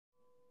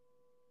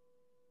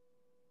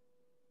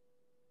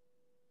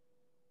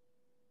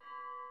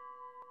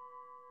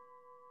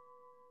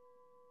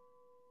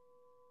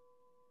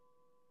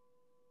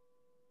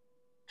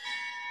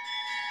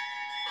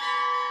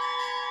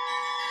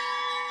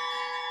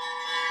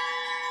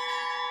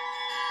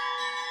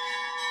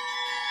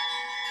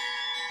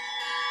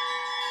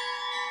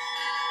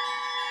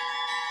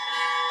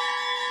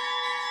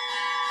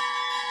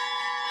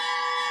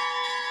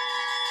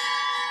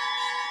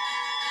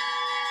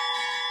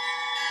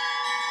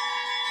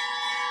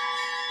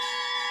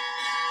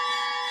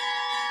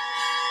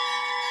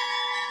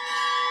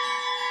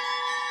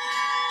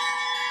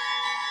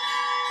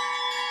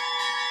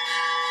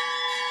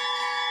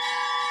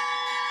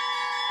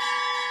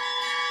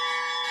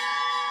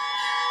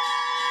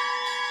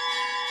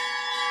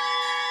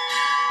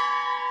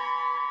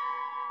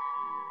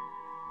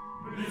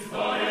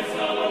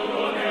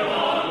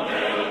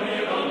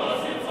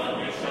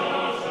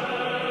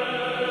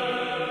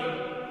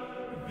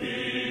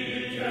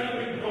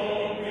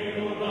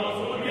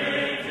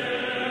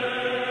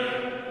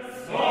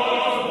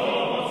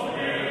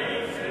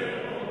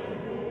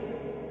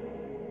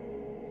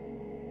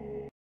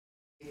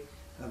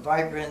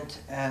vibrant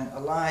and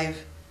alive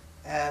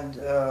and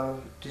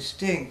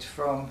distinct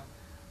from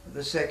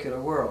the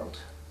secular world,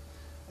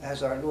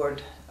 as our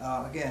Lord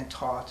again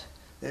taught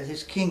that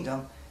his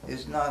kingdom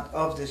is not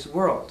of this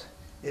world.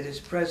 It is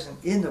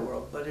present in the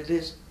world, but it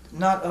is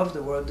not of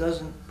the world,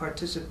 doesn't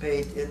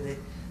participate in the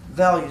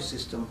value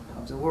system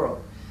of the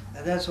world.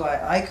 And that's why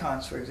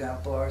icons, for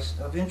example, are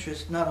of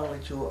interest not only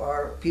to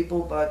our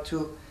people, but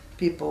to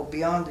people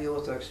beyond the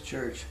Orthodox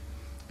Church,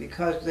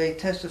 because they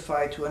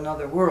testify to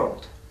another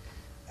world,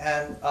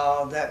 and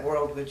that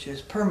world which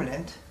is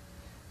permanent,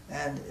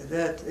 and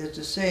that is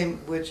the same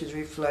which is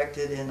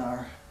reflected in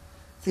our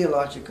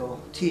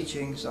theological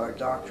teachings, our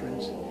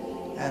doctrines,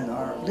 and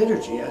our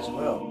liturgy as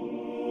well.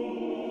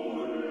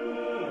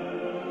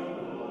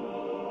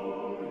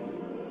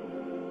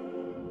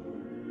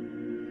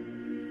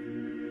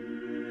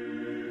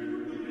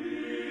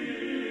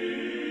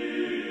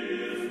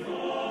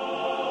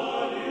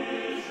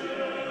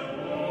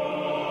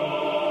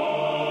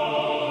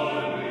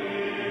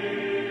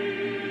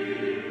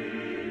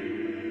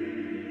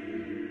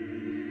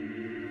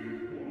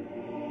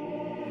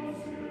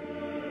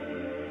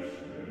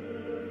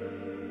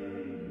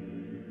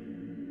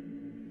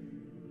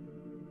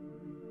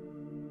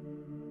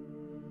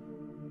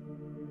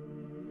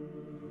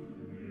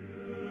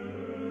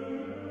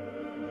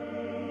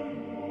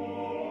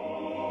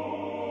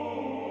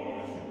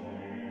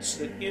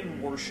 That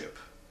in worship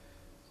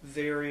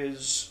there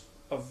is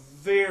a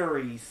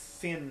very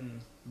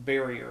thin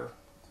barrier,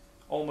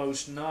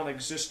 almost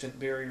non-existent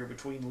barrier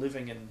between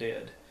living and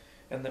dead,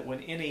 and that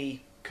when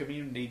any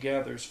community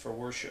gathers for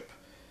worship,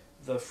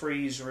 the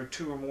phrase, "where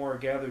two or more are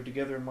gathered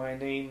together in my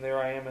name, there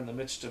I am in the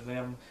midst of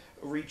them,"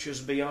 reaches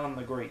beyond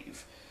the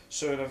grave.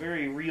 So in a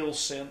very real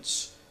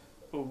sense,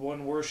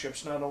 one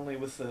worships not only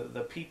with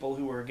the people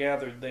who are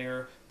gathered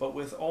there, but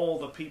with all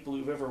the people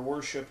who've ever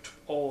worshipped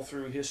all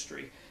through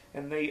history.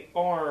 And they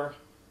are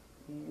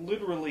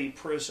literally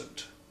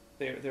present.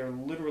 They're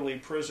literally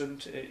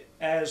present,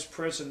 as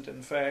present,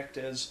 in fact,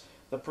 as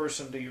the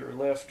person to your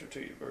left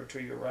or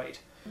to your right.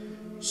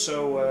 So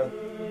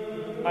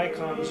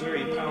icons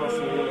very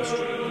powerfully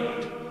illustrate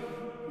that.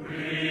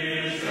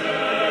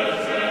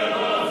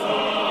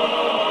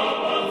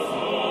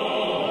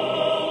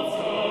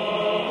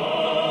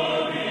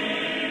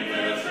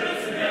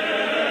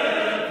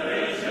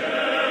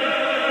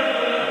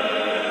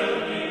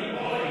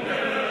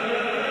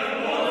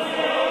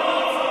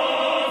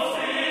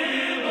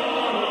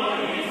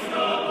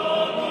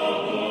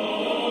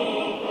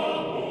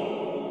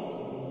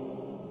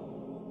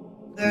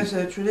 There's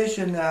a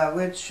tradition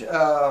which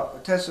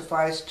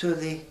testifies to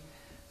the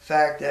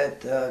fact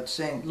that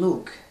St.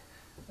 Luke,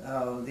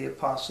 the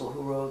apostle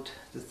who wrote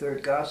the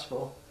third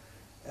gospel,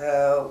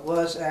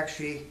 was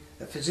actually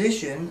a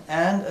physician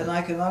and an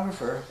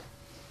iconographer.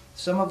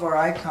 Some of our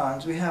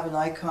icons, we have an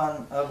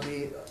icon of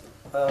the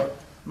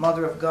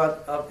Mother of God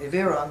of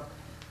Iveron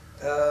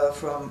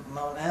from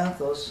Mount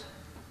Athos,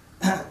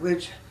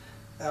 which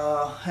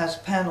has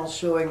panels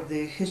showing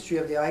the history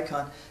of the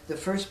icon. The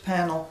first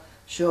panel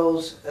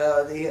shows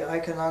the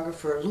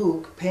iconographer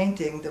Luke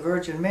painting the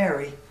Virgin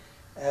Mary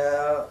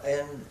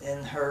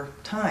in her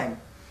time.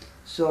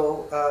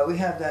 So we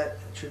have that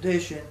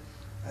tradition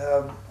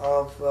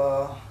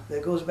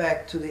that goes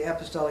back to the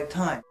apostolic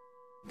time.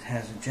 It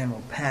has a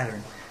general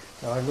pattern.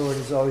 Our Lord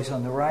is always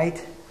on the right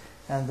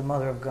and the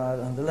Mother of God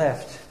on the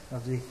left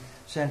of the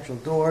central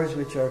doors,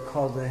 which are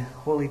called the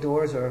holy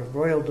doors or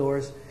royal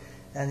doors,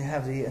 and you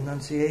have the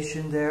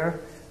Annunciation there,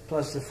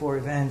 plus the four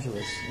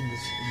evangelists in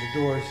the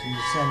doors in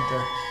the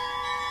center.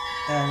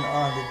 And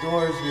on the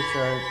doors, which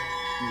are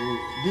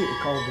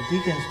called the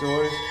deacon's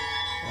doors,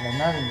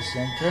 not in the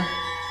center,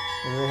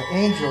 the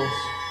angels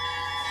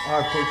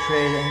are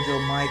portrayed,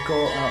 Angel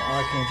Michael,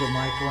 Archangel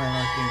Michael and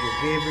Archangel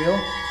Gabriel.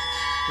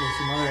 There's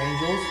some other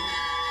angels.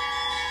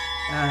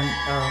 And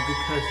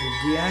because the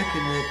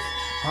diaconate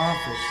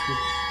office,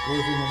 which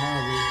goes in and out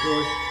of those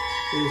doors,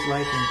 is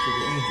likened to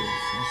the angels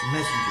as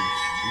messengers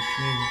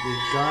between the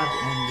God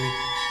and the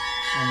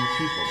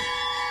people.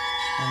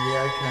 And the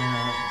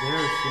icon there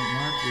is St.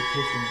 Mark, the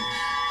patron of the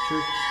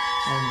church,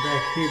 and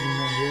back hidden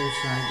on the other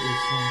side is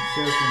St.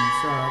 Seraphim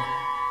Sab,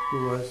 who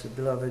was a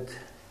beloved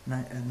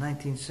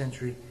 19th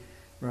century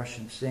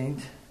Russian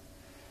saint.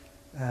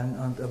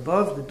 And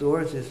above the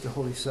doors is the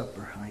Holy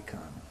Supper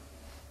icon.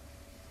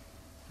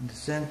 In the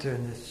center,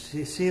 in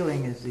the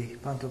ceiling, is the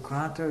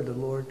Pantocrator, the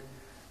Lord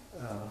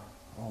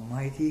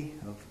Almighty,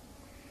 of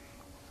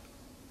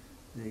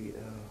the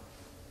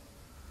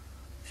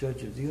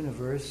Judge of the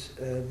universe.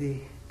 The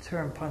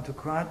term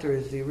Pantocrator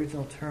is the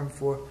original term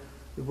for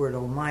the word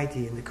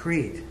Almighty in the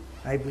Creed.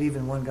 I believe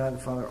in one God, the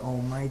Father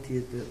Almighty,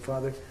 is the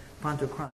Father Pantocrator.